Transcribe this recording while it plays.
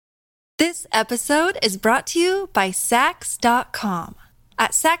This episode is brought to you by Saks.com.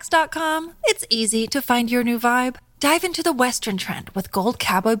 At Saks.com, it's easy to find your new vibe. Dive into the Western trend with gold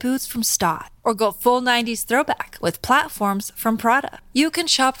cowboy boots from Staud, or go full 90s throwback with platforms from Prada. You can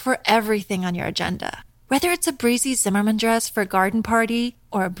shop for everything on your agenda, whether it's a breezy Zimmermann dress for a garden party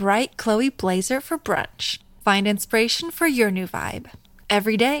or a bright Chloe blazer for brunch. Find inspiration for your new vibe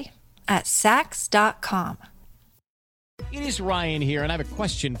every day at Saks.com. It is Ryan here, and I have a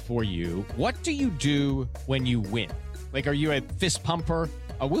question for you. What do you do when you win? Like, are you a fist pumper,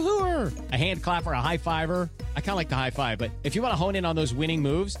 a woo-hooer, a hand clapper, a high-fiver? I kind of like the high-five, but if you want to hone in on those winning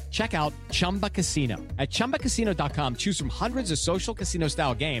moves, check out Chumba Casino. At ChumbaCasino.com, choose from hundreds of social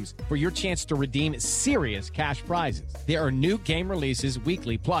casino-style games for your chance to redeem serious cash prizes. There are new game releases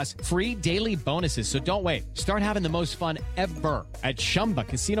weekly, plus free daily bonuses, so don't wait. Start having the most fun ever at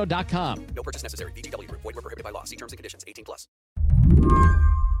ChumbaCasino.com. No purchase necessary. VGW Group. Void where prohibited by law. See terms and conditions. 18+.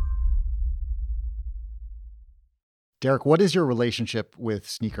 Derek, what is your relationship with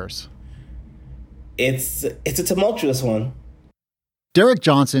sneakers? It's a tumultuous one. Derek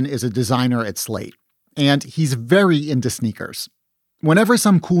Johnson is a designer at Slate, and he's very into sneakers. Whenever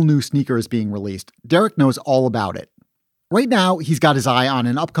some cool new sneaker is being released, Derek knows all about it. Right now, he's got his eye on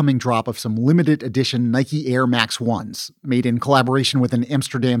an upcoming drop of some limited edition Nike Air Max 1s, made in collaboration with an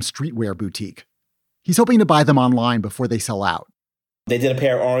Amsterdam streetwear boutique. He's hoping to buy them online before they sell out. They did a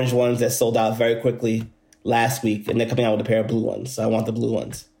pair of orange ones that sold out very quickly last week, and they're coming out with a pair of blue ones. So I want the blue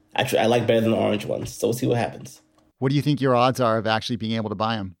ones. Actually, I like better than the orange ones. So we'll see what happens. What do you think your odds are of actually being able to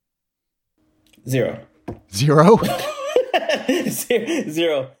buy them? 0. 0?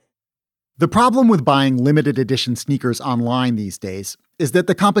 0. The problem with buying limited edition sneakers online these days is that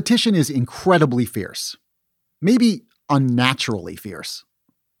the competition is incredibly fierce. Maybe unnaturally fierce.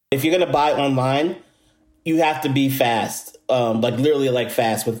 If you're going to buy online, you have to be fast, like literally like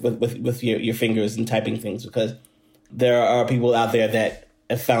fast with your fingers and typing things, because there are people out there that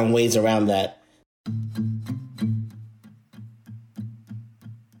have found ways around that.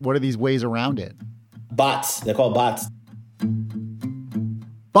 What are these ways around it? Bots. They're called bots.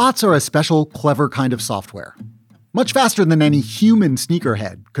 Bots are a special, clever kind of software. Much faster than any human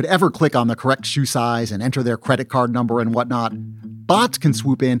sneakerhead could ever click on the correct shoe size and enter their credit card number and whatnot. Bots can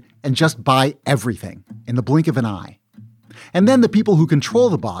swoop in and just buy everything in the blink of an eye. And then the people who control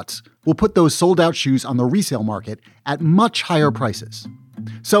the bots will put those sold-out shoes on the resale market at much higher prices.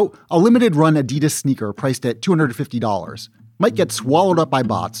 So a limited-run Adidas sneaker priced at $250 might get swallowed up by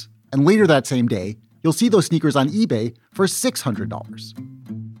bots, and later that same day, you'll see those sneakers on eBay for $600.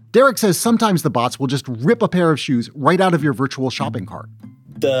 Derek says sometimes the bots will just rip a pair of shoes right out of your virtual shopping cart.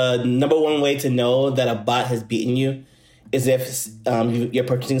 The number one way to know that a bot has beaten you is if you're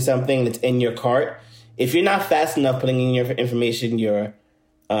purchasing something that's in your cart. If you're not fast enough putting in your information, your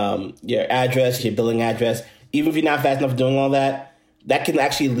address, your billing address, even if you're not fast enough doing all that, that can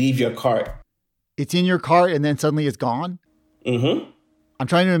actually leave your cart. It's in your cart and then suddenly it's gone? Mm-hmm. I'm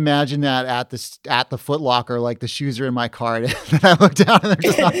trying to imagine that at the Foot Locker, like the shoes are in my cart, and I look down and they're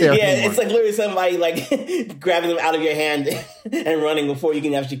just not there anymore. It's like literally somebody like grabbing them out of your hand and running before you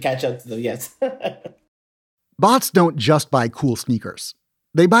can actually catch up to them. Yes. Bots don't just buy cool sneakers.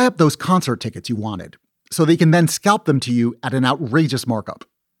 They buy up those concert tickets you wanted, so they can then scalp them to you at an outrageous markup.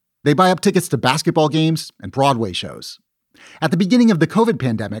 They buy up tickets to basketball games and Broadway shows. At the beginning of the COVID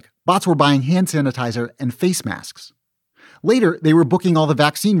pandemic, bots were buying hand sanitizer and face masks. Later, they were booking all the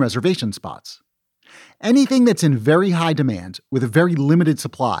vaccine reservation spots. Anything that's in very high demand with a very limited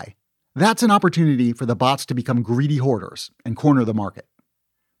supply, that's an opportunity for the bots to become greedy hoarders and corner the market.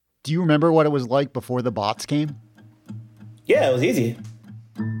 Do you remember what it was like before the bots came? Yeah, it was easy.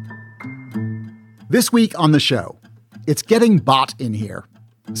 This week on the show, it's getting bot in here.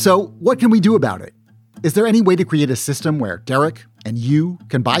 So what can we do about it? Is there any way to create a system where Derek and you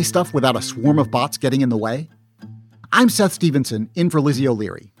can buy stuff without a swarm of bots getting in the way? I'm Seth Stevenson, in for Lizzie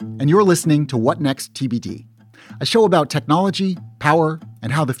O'Leary, and you're listening to What Next TBD, a show about technology, power,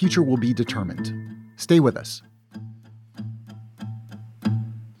 and how the future will be determined. Stay with us.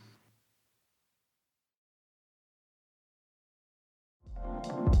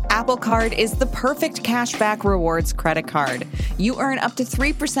 Apple Card is the perfect cashback rewards credit card. You earn up to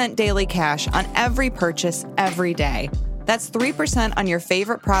 3% daily cash on every purchase every day. That's 3% on your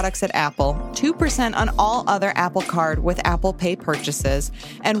favorite products at Apple, 2% on all other Apple Card with Apple Pay purchases,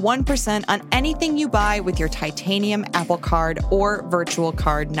 and 1% on anything you buy with your titanium Apple Card or virtual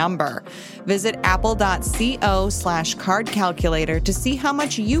card number. Visit apple.co/card calculator to see how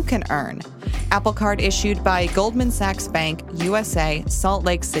much you can earn. Apple Card issued by Goldman Sachs Bank, USA, Salt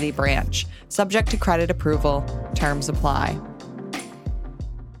Lake City branch. Subject to credit approval. Terms apply.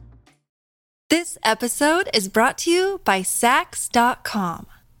 This episode is brought to you by Saks.com.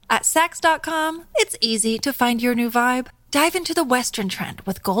 At Saks.com, it's easy to find your new vibe. Dive into the Western trend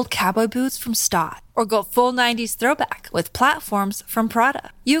with gold cowboy boots from Stott, or go full 90s throwback with platforms from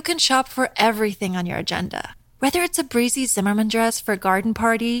Prada. You can shop for everything on your agenda, whether it's a breezy Zimmermann dress for a garden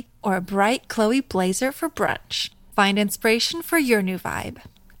party or a bright Chloe blazer for brunch. Find inspiration for your new vibe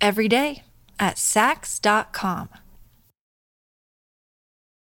every day at Saks.com.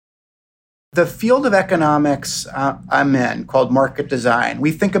 The field of economics I'm in, called market design,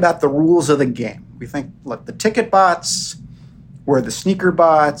 we think about the rules of the game. We think, look, the ticket bots or the sneaker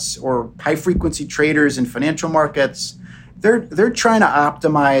bots or high-frequency traders in financial markets, they're trying to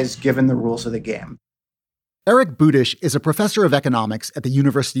optimize given the rules of the game. Eric Budish is a professor of economics at the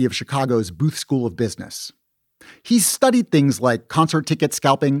University of Chicago's Booth School of Business. He's studied things like concert ticket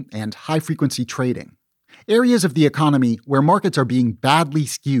scalping and high-frequency trading, areas of the economy where markets are being badly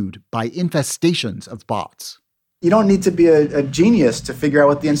skewed by infestations of bots. You don't need to be a genius to figure out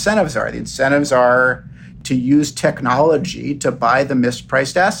what the incentives are. The incentives are to use technology to buy the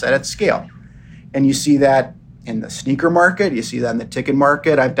mispriced asset at scale. And you see that in the sneaker market. You see that in the ticket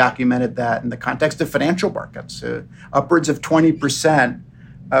market. I've documented that in the context of financial markets. Upwards of 20%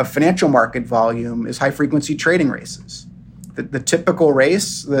 of financial market volume is high-frequency trading races. The typical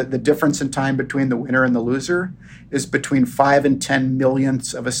race, the difference in time between the winner and the loser is between 5 and 10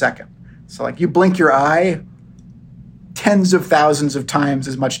 millionths of a second. So like you blink your eye, tens of thousands of times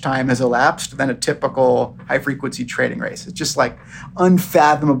as much time has elapsed than a typical high-frequency trading race. It's just like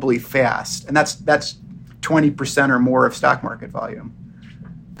unfathomably fast. And that's 20% or more of stock market volume.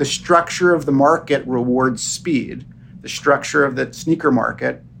 The structure of the market rewards speed. The structure of the sneaker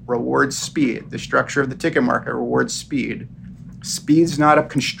market rewards speed. The structure of the ticket market rewards speed. Speed's not a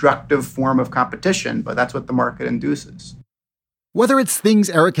constructive form of competition, but that's what the market induces. Whether it's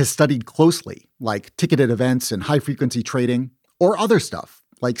things Eric has studied closely, like ticketed events and high-frequency trading, or other stuff,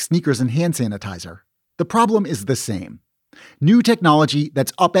 like sneakers and hand sanitizer, the problem is the same. New technology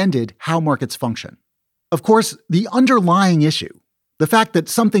that's upended how markets function. Of course, the underlying issue, the fact that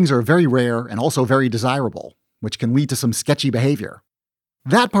some things are very rare and also very desirable, which can lead to some sketchy behavior,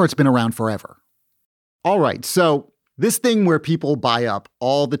 that part's been around forever. All right, so this thing where people buy up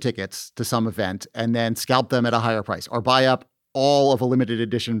all the tickets to some event and then scalp them at a higher price, or buy up all of a limited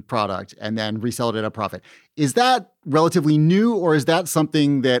edition product and then resell it at a profit, is that relatively new, or is that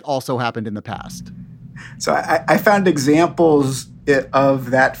something that also happened in the past? So I found examples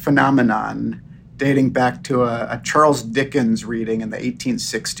of that phenomenon dating back to a Charles Dickens reading in the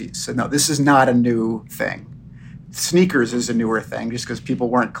 1860s. So no, this is not a new thing. Sneakers is a newer thing just because people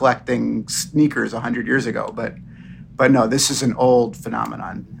weren't collecting sneakers 100 years ago. But no, this is an old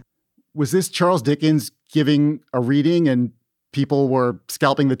phenomenon. Was this Charles Dickens giving a reading and people were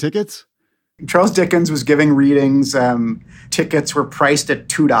scalping the tickets? Charles Dickens was giving readings. Tickets were priced at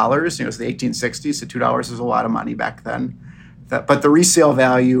 $2. It was the 1860s, so $2 was a lot of money back then. But the resale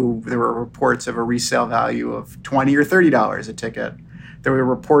value, there were reports of a resale value of $20 or $30 a ticket. There were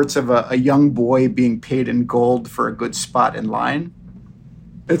reports of a young boy being paid in gold for a good spot in line.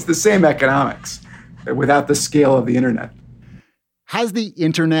 It's the same economics without the scale of the internet. Has the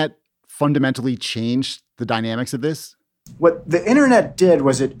internet fundamentally changed the dynamics of this? What the internet did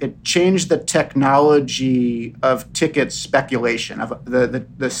was it changed the technology of ticket speculation, of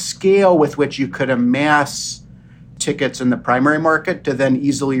the scale with which you could amass tickets in the primary market to then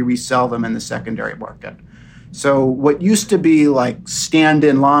easily resell them in the secondary market. So what used to be like stand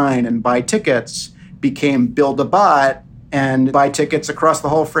in line and buy tickets became build a bot and buy tickets across the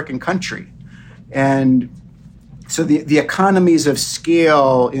whole frickin' country. And so the economies of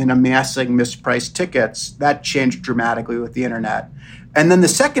scale in amassing mispriced tickets, that changed dramatically with the internet. And then the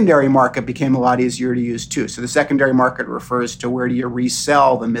secondary market became a lot easier to use too. So the secondary market refers to where do you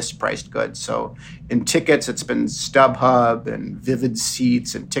resell the mispriced goods. So in tickets, it's been StubHub and Vivid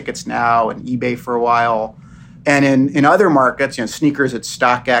Seats and Tickets Now and eBay for a while. And in other markets, sneakers at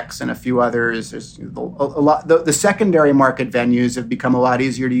StockX and a few others, there's a lot. The secondary market venues have become a lot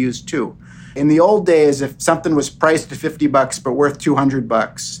easier to use too. In the old days, if something was priced at $50 but worth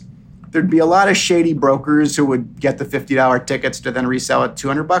 $200, there'd be a lot of shady brokers who would get the $50 tickets to then resell at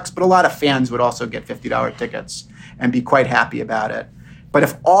 $200, but a lot of fans would also get $50 tickets and be quite happy about it. But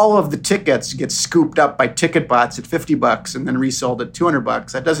if all of the tickets get scooped up by ticket bots at $50 and then resold at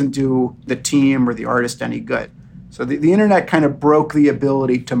 $200, that doesn't do the team or the artist any good. So the internet kind of broke the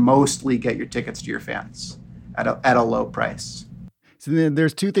ability to mostly get your tickets to your fans at a low price. So then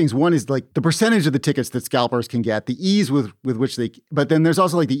there's two things. One is like the percentage of the tickets that scalpers can get, the ease with which they, but then there's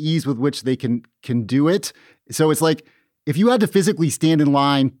also like the ease with which they can do it. So it's like if you had to physically stand in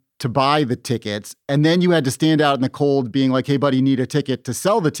line to buy the tickets, and then you had to stand out in the cold being like, hey, buddy, need a ticket to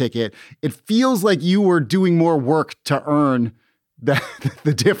sell the ticket. It feels like you were doing more work to earn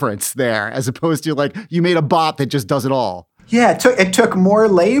the difference there, as opposed to like you made a bot that just does it all. Yeah, it took more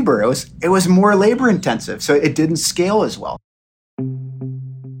labor. It was more labor intensive, so it didn't scale as well.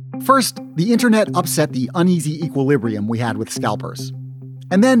 First, the internet upset the uneasy equilibrium we had with scalpers.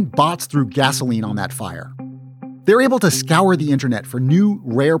 And then bots threw gasoline on that fire. They're able to scour the internet for new,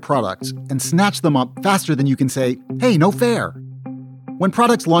 rare products and snatch them up faster than you can say, hey, no fair. When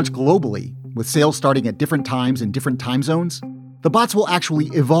products launch globally, with sales starting at different times in different time zones, the bots will actually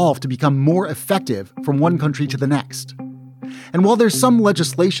evolve to become more effective from one country to the next. And while there's some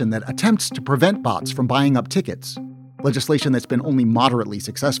legislation that attempts to prevent bots from buying up tickets, legislation that's been only moderately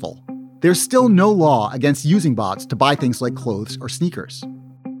successful, there's still no law against using bots to buy things like clothes or sneakers.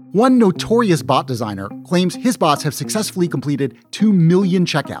 One notorious bot designer claims his bots have successfully completed 2 million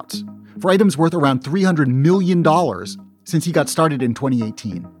checkouts for items worth around $300 million since he got started in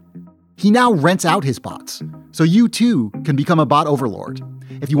 2018. He now rents out his bots, so you too can become a bot overlord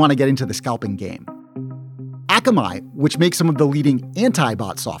if you want to get into the scalping game. Akamai, which makes some of the leading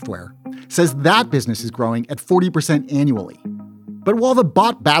anti-bot software, says that business is growing at 40% annually. But while the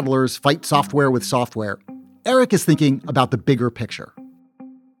bot battlers fight software with software, Eric is thinking about the bigger picture.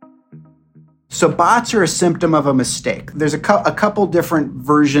 So bots are a symptom of a mistake. There's a couple different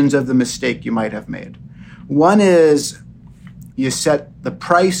versions of the mistake you might have made. One is you set the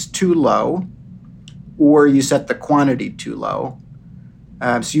price too low, or you set the quantity too low.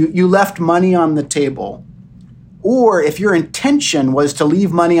 So you left money on the table. Or if your intention was to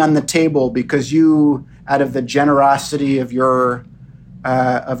leave money on the table because you, out of the generosity of your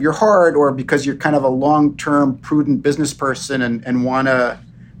heart, or because you're kind of a long-term prudent business person and want to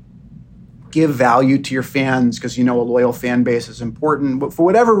give value to your fans because you know a loyal fan base is important. But for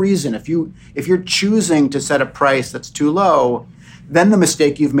whatever reason, if you're choosing to set a price that's too low, then the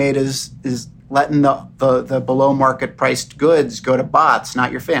mistake you've made is letting the below market priced goods go to bots,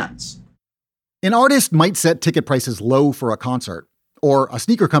 not your fans. An artist might set ticket prices low for a concert, or a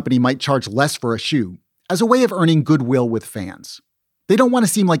sneaker company might charge less for a shoe as a way of earning goodwill with fans. They don't want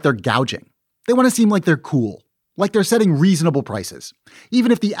to seem like they're gouging. They want to seem like they're cool, like they're setting reasonable prices,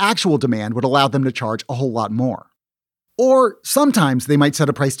 even if the actual demand would allow them to charge a whole lot more. Or sometimes they might set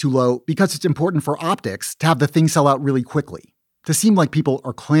a price too low because it's important for optics to have the thing sell out really quickly, to seem like people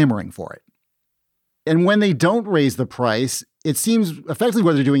are clamoring for it. And when they don't raise the price, it seems effectively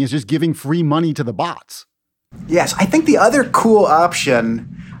what they're doing is just giving free money to the bots. Yes, I think the other cool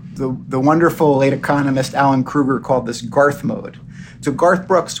option, the wonderful late economist Alan Kruger called this Garth mode. So Garth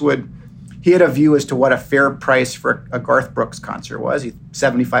Brooks he had a view as to what a fair price for a Garth Brooks concert was.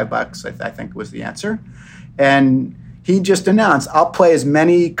 $75, I think was the answer. And he just announced, I'll play as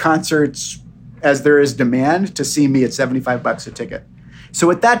many concerts as there is demand to see me at $75 a ticket. So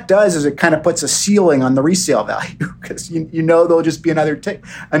what that does is it kind of puts a ceiling on the resale value because you know there'll just be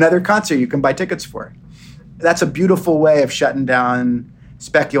another concert you can buy tickets for. That's a beautiful way of shutting down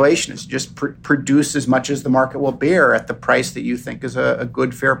speculation, is just produce as much as the market will bear at the price that you think is a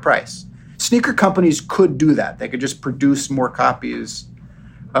good, fair price. Sneaker companies could do that. They could just produce more copies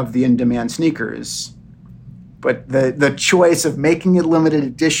of the in-demand sneakers. But the choice of making it limited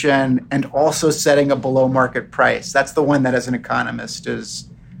edition and also setting a below market price, that's the one that as an economist is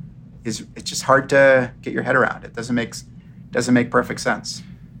it's just hard to get your head around. It doesn't make perfect sense.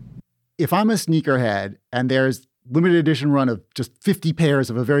 If I'm a sneakerhead and there's limited edition run of just 50 pairs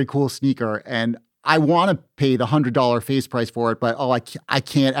of a very cool sneaker and I want to pay the $100 face price for it, but I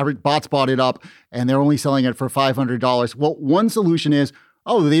can't. Every bot's bought it up and they're only selling it for $500. Well, one solution is,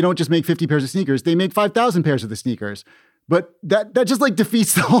 they don't just make 50 pairs of sneakers, they make 5,000 pairs of the sneakers. But that just like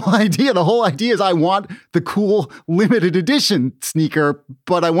defeats the whole idea. The whole idea is I want the cool limited edition sneaker,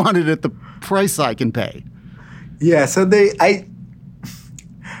 but I want it at the price I can pay. Yeah, so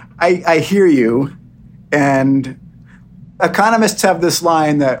I hear you. And economists have this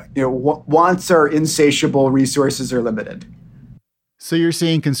line that, wants are insatiable, resources are limited. So you're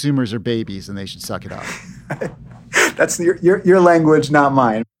saying consumers are babies and they should suck it up. That's your language, not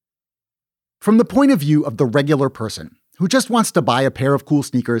mine. From the point of view of the regular person who just wants to buy a pair of cool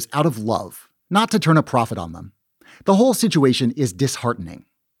sneakers out of love, not to turn a profit on them, the whole situation is disheartening.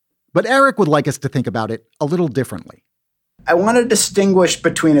 But Eric would like us to think about it a little differently. I want to distinguish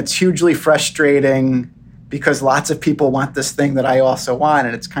between it's hugely frustrating because lots of people want this thing that I also want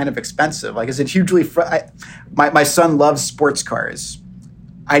and it's kind of expensive. Like, is it hugely... My son loves sports cars.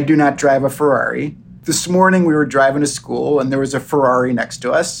 I do not drive a Ferrari. This morning we were driving to school and there was a Ferrari next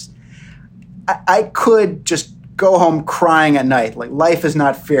to us. I could just go home crying at night. Like, life is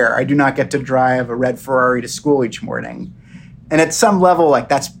not fair. I do not get to drive a red Ferrari to school each morning. And at some level, like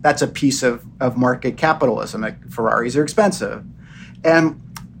that's a piece of market capitalism. Like, Ferraris are expensive. And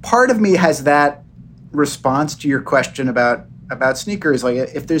part of me has that response to your question about sneakers. Like,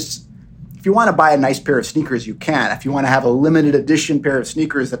 if you want to buy a nice pair of sneakers, you can. If you want to have a limited edition pair of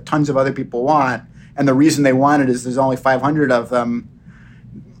sneakers that tons of other people want, and the reason they want it is there's only 500 of them,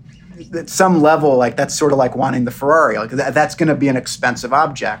 at some level, like, that's sort of like wanting the Ferrari. Like, that's going to be an expensive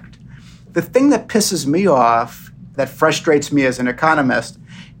object. The thing that pisses me off, that frustrates me as an economist,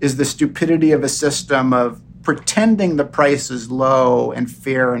 is the stupidity of a system of pretending the price is low and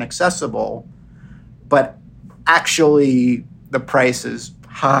fair and accessible, but actually the price is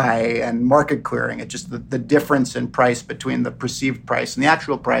high and market clearing. It's just the difference in price between the perceived price and the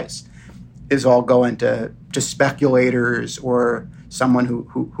actual price is all going to speculators or someone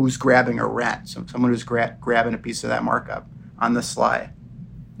who's grabbing a rent, so someone who's grabbing a piece of that markup on the sly.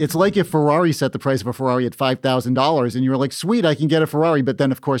 It's like if Ferrari set the price of a Ferrari at $5,000 and you were like, sweet, I can get a Ferrari. But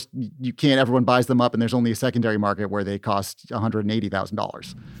then, of course, you can't. Everyone buys them up and there's only a secondary market where they cost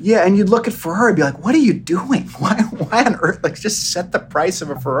 $180,000. Yeah, and you'd look at Ferrari and be like, what are you doing? Why on earth? Like, just set the price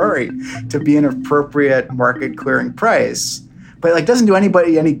of a Ferrari to be an appropriate market clearing price. But, like, doesn't do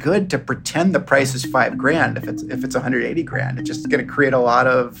anybody any good to pretend the price is $5,000 if it's $180,000. It's just going to create a lot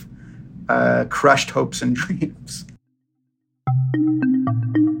of crushed hopes and dreams.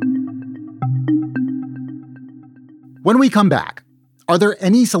 When we come back, are there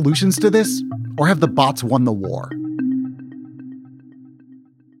any solutions to this, or have the bots won the war?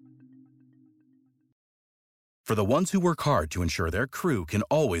 For the ones who work hard to ensure their crew can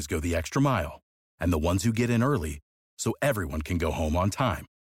always go the extra mile, and the ones who get in early so everyone can go home on time,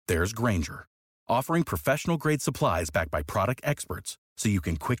 there's Grainger, offering professional-grade supplies backed by product experts so you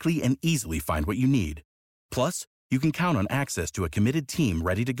can quickly and easily find what you need. Plus, you can count on access to a committed team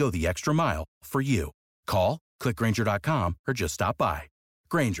ready to go the extra mile for you. Call, click Grainger.com, or just stop by.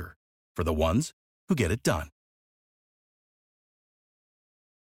 Grainger, for the ones who get it done.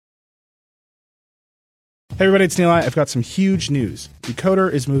 Hey everybody, it's Neil. I've got some huge news.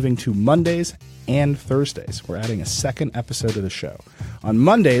 Decoder is moving to Mondays and Thursdays. We're adding a second episode to the show. On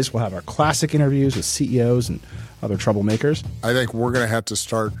Mondays, we'll have our classic interviews with CEOs and other troublemakers. I think we're going to have to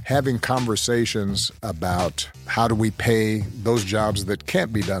start having conversations about how do we pay those jobs that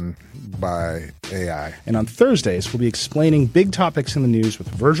can't be done by AI. And on Thursdays, we'll be explaining big topics in the news with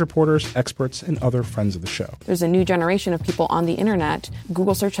Verge reporters, experts, and other friends of the show. There's a new generation of people on the internet.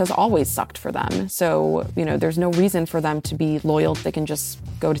 Google search has always sucked for them. So, there's no reason for them to be loyal. They can just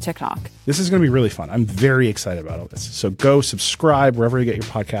go to TikTok. This is going to be really fun. I'm very excited about all this. So go subscribe wherever you get your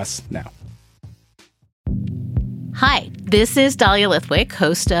podcasts now. Hi, this is Dahlia Lithwick,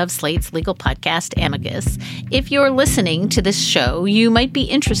 host of Slate's legal podcast, Amicus. If you're listening to this show, you might be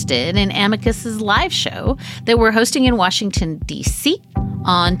interested in Amicus's live show that we're hosting in Washington, D.C.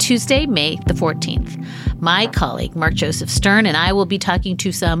 on Tuesday, May the 14th. My colleague, Mark Joseph Stern, and I will be talking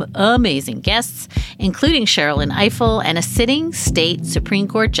to some amazing guests, including Sherrilyn Ifill and a sitting state Supreme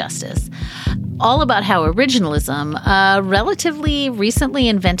Court justice, all about how originalism, a relatively recently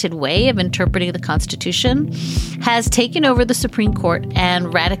invented way of interpreting the Constitution, has taken over the Supreme Court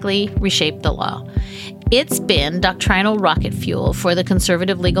and radically reshaped the law. It's been doctrinal rocket fuel for the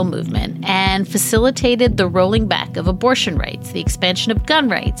conservative legal movement and facilitated the rolling back of abortion rights, the expansion of gun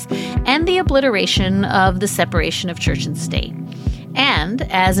rights, and the obliteration of the separation of church and state. And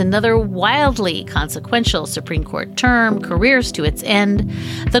as another wildly consequential Supreme Court term careers to its end,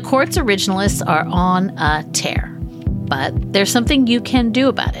 the court's originalists are on a tear. But there's something you can do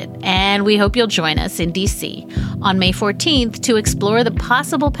about it, and we hope you'll join us in D.C. on May 14th to explore the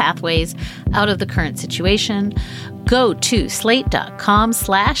possible pathways out of the current situation. Go to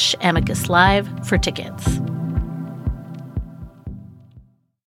slate.com/Amicus Live for tickets.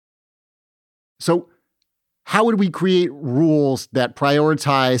 So how would we create rules that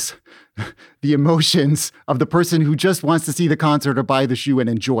prioritize the emotions of the person who just wants to see the concert or buy the shoe and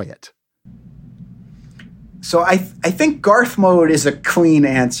enjoy it? So I think Garth mode is a clean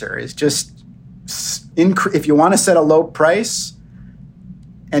answer. It's just, if you want to set a low price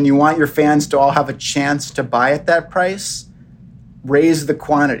and you want your fans to all have a chance to buy at that price, raise the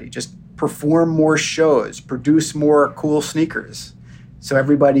quantity. Just perform more shows, produce more cool sneakers so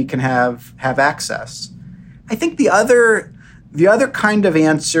everybody can have access. I think the other kind of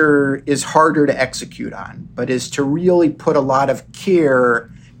answer is harder to execute on, but is to really put a lot of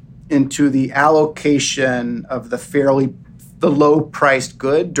care into the allocation of the low-priced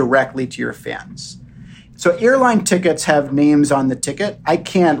good directly to your fans. So airline tickets have names on the ticket. I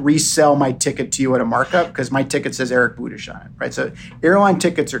can't resell my ticket to you at a markup because my ticket says Eric Budish on it, right? So airline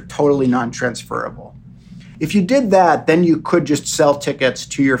tickets are totally non-transferable. If you did that, then you could just sell tickets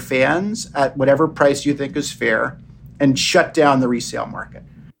to your fans at whatever price you think is fair and shut down the resale market.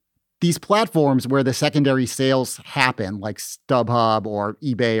 These platforms where the secondary sales happen, like StubHub or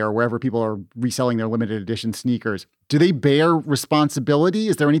eBay or wherever people are reselling their limited edition sneakers, do they bear responsibility?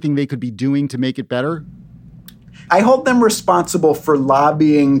 Is there anything they could be doing to make it better? I hold them responsible for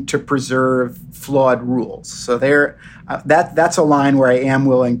lobbying to preserve flawed rules. So that's a line where I am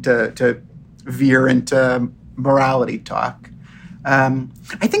willing to veer into morality talk. I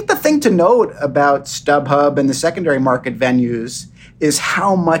think the thing to note about StubHub and the secondary market venues is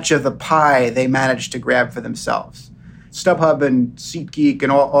how much of the pie they manage to grab for themselves. StubHub and SeatGeek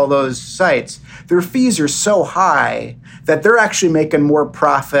and all those sites, their fees are so high that they're actually making more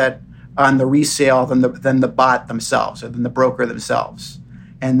profit on the resale than the bot themselves or than the broker themselves.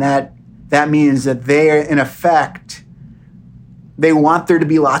 And that means that they, in effect, they want there to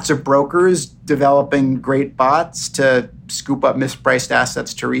be lots of brokers developing great bots to scoop up mispriced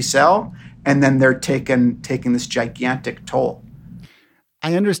assets to resell, and then they're taking this gigantic toll.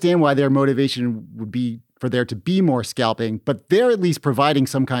 I understand why their motivation would be for there to be more scalping, but they're at least providing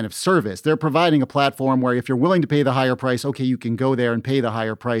some kind of service. They're providing a platform where if you're willing to pay the higher price, okay, you can go there and pay the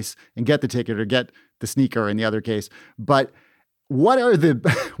higher price and get the ticket or get the sneaker in the other case. But what are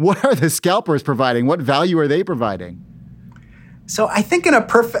the scalpers providing? What value are they providing? So I think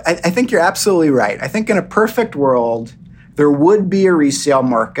I think you're absolutely right. I think in a perfect world, there would be a resale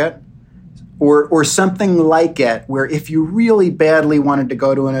market or something like it, where if you really badly wanted to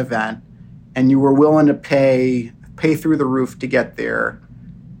go to an event and you were willing to pay through the roof to get there,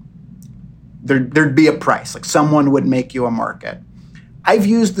 there'd be a price. Like someone would make you a market. I've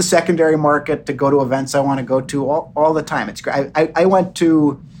used the secondary market to go to events I want to go to all the time. It's great. I went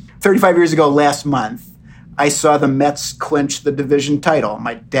to 35 years ago last month. I saw the Mets clinch the division title.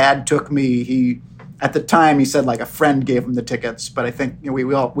 My dad took me. At the time, he said like a friend gave him the tickets, but I think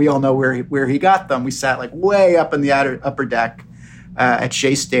we all know where he got them. We sat like way up in the upper deck at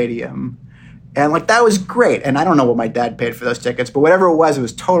Shea Stadium, and like that was great. And I don't know what my dad paid for those tickets, but whatever it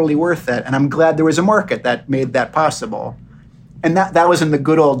was totally worth it. And I'm glad there was a market that made that possible. And that was in the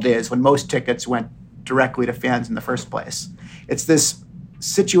good old days when most tickets went directly to fans in the first place. It's this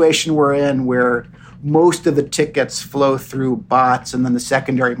situation we're in where most of the tickets flow through bots and then the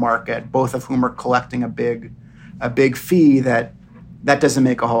secondary market, both of whom are collecting a big fee that doesn't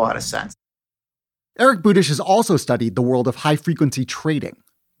make a whole lot of sense. Eric Budish has also studied the world of high-frequency trading,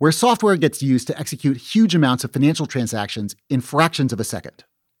 where software gets used to execute huge amounts of financial transactions in fractions of a second.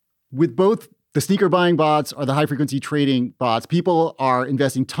 With both the sneaker buying bots or the high-frequency trading bots, people are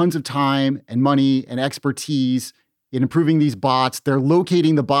investing tons of time and money and expertise in improving these bots. They're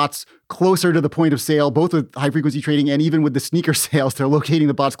locating the bots closer to the point of sale, both with high-frequency trading and even with the sneaker sales. They're locating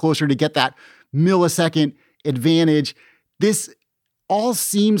the bots closer to get that millisecond advantage. This all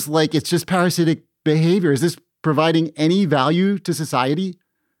seems like it's just parasitic behavior. Is this providing any value to society?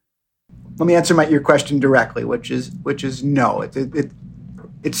 Let me answer your question directly, which is no.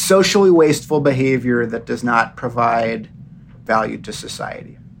 It's socially wasteful behavior that does not provide value to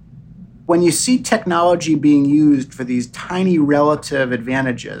society. When you see technology being used for these tiny relative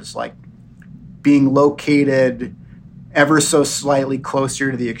advantages, like being located ever so slightly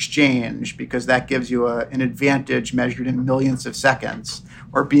closer to the exchange because that gives you an advantage measured in millions of seconds,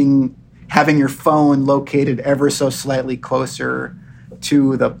 or having your phone located ever so slightly closer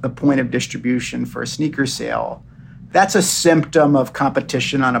to the point of distribution for a sneaker sale, that's a symptom of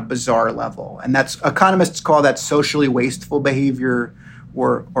competition on a bizarre level. And economists call that socially wasteful behavior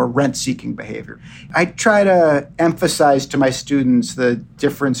or rent-seeking behavior. I try to emphasize to my students the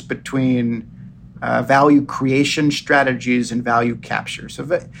difference between value creation strategies and value capture. So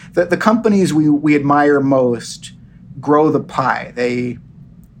the companies we admire most grow the pie. They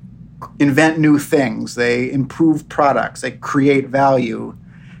invent new things. They improve products. They create value.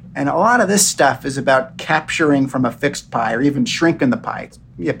 And a lot of this stuff is about capturing from a fixed pie or even shrinking the pie.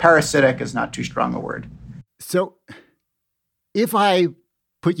 Yeah, parasitic is not too strong a word. So if I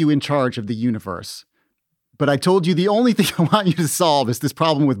put you in charge of the universe, but I told you the only thing I want you to solve is this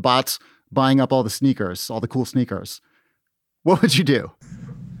problem with bots buying up all the sneakers, all the cool sneakers, what would you do?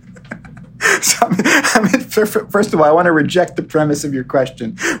 First of all, I want to reject the premise of your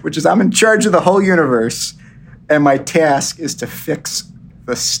question, which is I'm in charge of the whole universe, and my task is to fix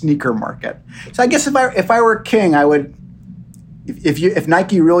the sneaker market. So I guess if I were king, I would, if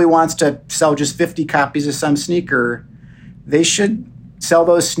Nike really wants to sell just 50 copies of some sneaker, they should sell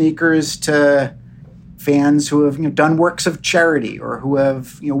those sneakers to fans who have done works of charity or who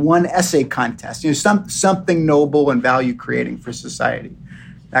have won essay contests, something noble and value creating for society.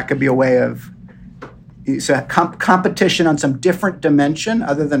 That could be a way of competition on some different dimension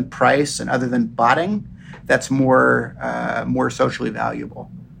other than price and other than botting. That's more socially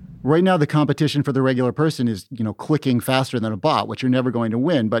valuable. Right now, the competition for the regular person is, clicking faster than a bot, which you're never going to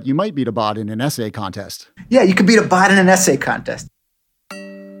win, but you might beat a bot in an essay contest. Yeah, you could beat a bot in an essay contest.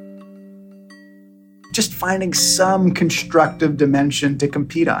 Just finding some constructive dimension to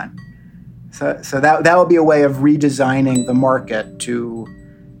compete on. So that would be a way of redesigning the market to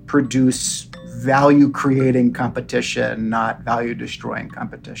produce value-creating competition, not value-destroying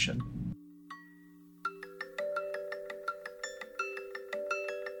competition.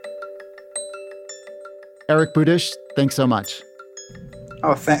 Eric Budish, thanks so much.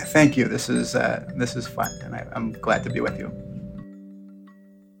 Oh, thank you. This is fun, and I'm glad to be with you.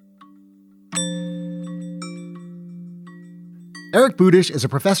 Eric Budish is a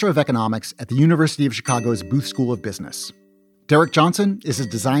professor of economics at the University of Chicago's Booth School of Business. Derek Johnson is a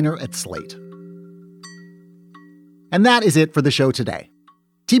designer at Slate. And that is it for the show today.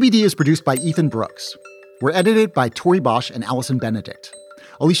 TBD is produced by Ethan Brooks. We're edited by Tori Bosch and Allison Benedict.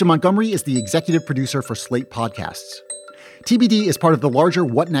 Alicia Montgomery is the executive producer for Slate Podcasts. TBD is part of the larger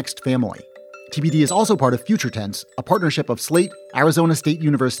What Next family. TBD is also part of Future Tense, a partnership of Slate, Arizona State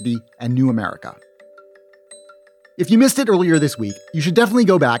University, and New America. If you missed it earlier this week, you should definitely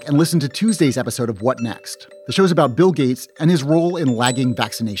go back and listen to Tuesday's episode of What Next. The show's about Bill Gates and his role in lagging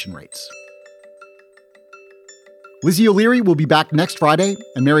vaccination rates. Lizzie O'Leary will be back next Friday,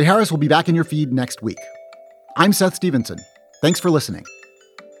 and Mary Harris will be back in your feed next week. I'm Seth Stevenson. Thanks for listening.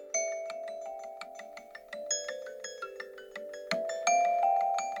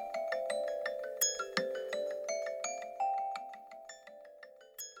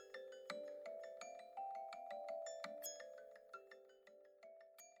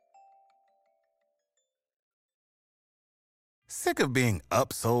 Sick of being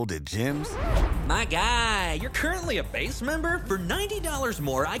upsold at gyms? My guy, you're currently a base member? For $90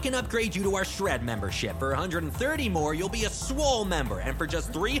 more, I can upgrade you to our Shred membership. For $130 more, you'll be a Swole member. And for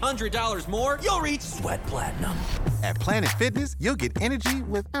just $300 more, you'll reach Sweat Platinum. At Planet Fitness, you'll get energy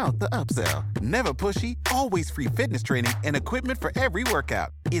without the upsell. Never pushy, always free fitness training and equipment for every workout.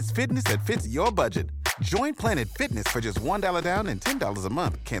 It's fitness that fits your budget. Join Planet Fitness for just $1 down and $10 a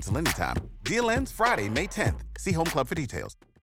month. Cancel anytime. Deal ends Friday, May 10th. See Home Club for details.